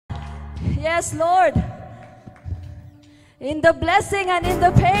Yes, Lord. In the blessing and in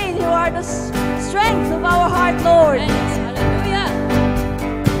the pain, you are the strength of our heart, Lord. Hallelujah.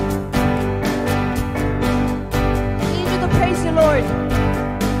 We need you to praise you, Lord.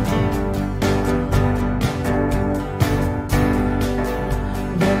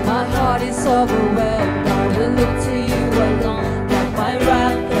 When my heart is overwhelmed, I will look to you alone. Get my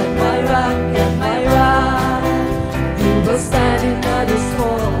rock, get my rock, get my rock. You will stand in others'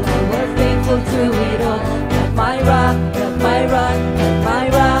 fall. I was faithful through it all. Get my rock, get my rock, get my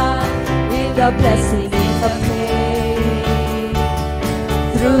rock. In the blessing, in the pain.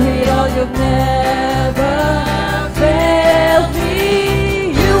 Through it all, you've never failed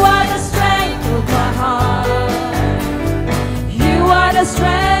me. You are the strength of my heart. You are the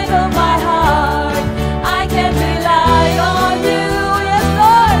strength of my heart. I can rely on you, yes,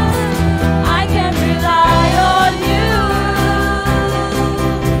 Lord. I can rely on you.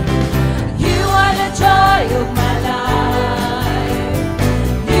 You are the joy of my life.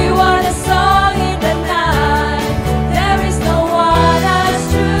 You are the song in the night. There is no one as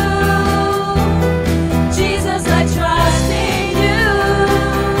true. Jesus, I trust in you.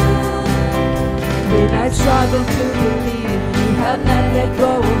 When I struggle to believe, you have not let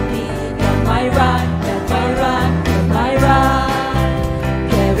go of me. You're my rock, you're my rock, you're my rock.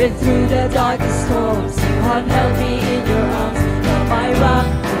 Carried through the darkest storms, you have held me in your arms. You're my rock,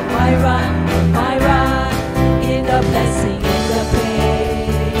 you're my rock, you're my rock. In the blessing, in the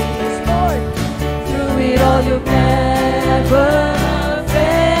pain, Lord. Through it all, you've never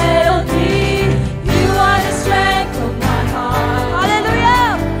failed me. You are the strength of my heart. Hallelujah.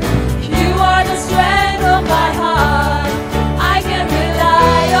 You are the strength of my heart. I can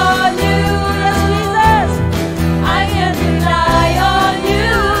rely on you, yes, Jesus. I can rely on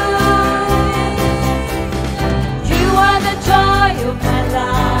you. You are the joy of my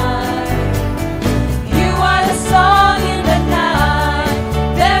life. You are the song in the night.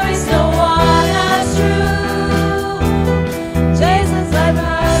 There is no one as true. Jesus, I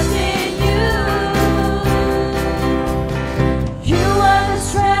trust in you. You are the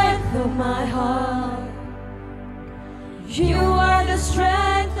strength of my heart. You are the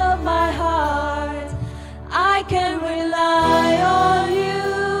strength of my heart. I can rely on you.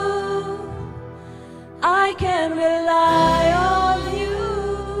 I can rely on you.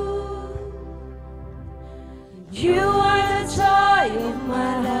 You are the joy of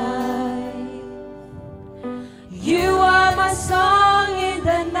my life. You are my song in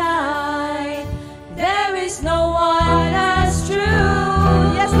the night. There is no one as true.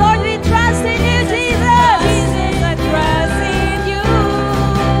 Yes, Lord, we trust in you, Jesus. Jesus, I trust in you.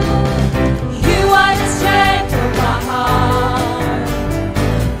 You are the strength of my heart.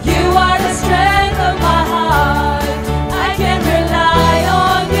 You are the strength of my heart. I can rely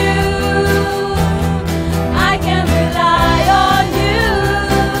on you. I can rely on you.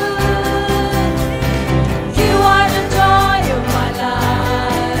 You are the joy of my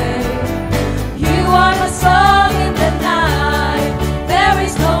life. You are my song in the night. There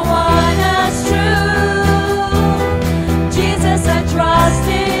is no one as true. Jesus, I trust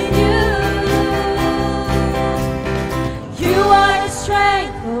in you. You are the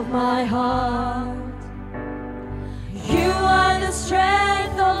strength of my heart. You are the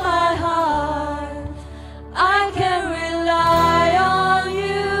strength of my heart. I can rely on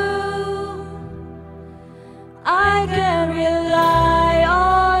you. I can rely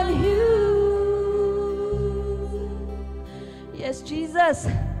on you. Yes, Jesus.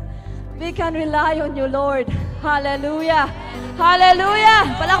 We can rely on you, Lord. Hallelujah.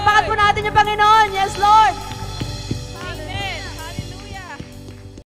 Hallelujah. Palakpakan po natin yung Panginoon. Yes, Lord.